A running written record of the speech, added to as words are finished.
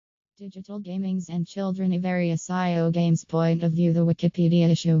Digital gamings and children. A various IO games point of view. The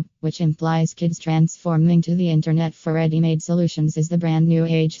Wikipedia issue, which implies kids transforming to the internet for ready-made solutions, is the brand new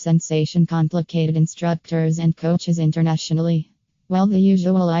age sensation. Complicated instructors and coaches internationally. Well, the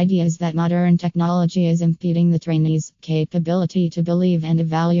usual idea is that modern technology is impeding the trainees' capability to believe and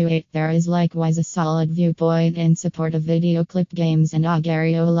evaluate. There is likewise a solid viewpoint in support of video clip games and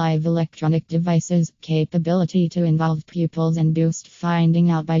audio live electronic devices' capability to involve pupils and boost finding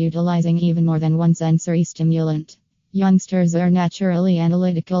out by utilizing even more than one sensory stimulant. Youngsters are naturally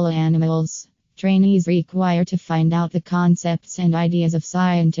analytical animals. Trainees require to find out the concepts and ideas of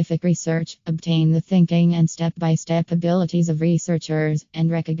scientific research, obtain the thinking and step-by-step abilities of researchers, and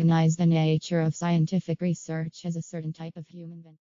recognize the nature of scientific research as a certain type of human being.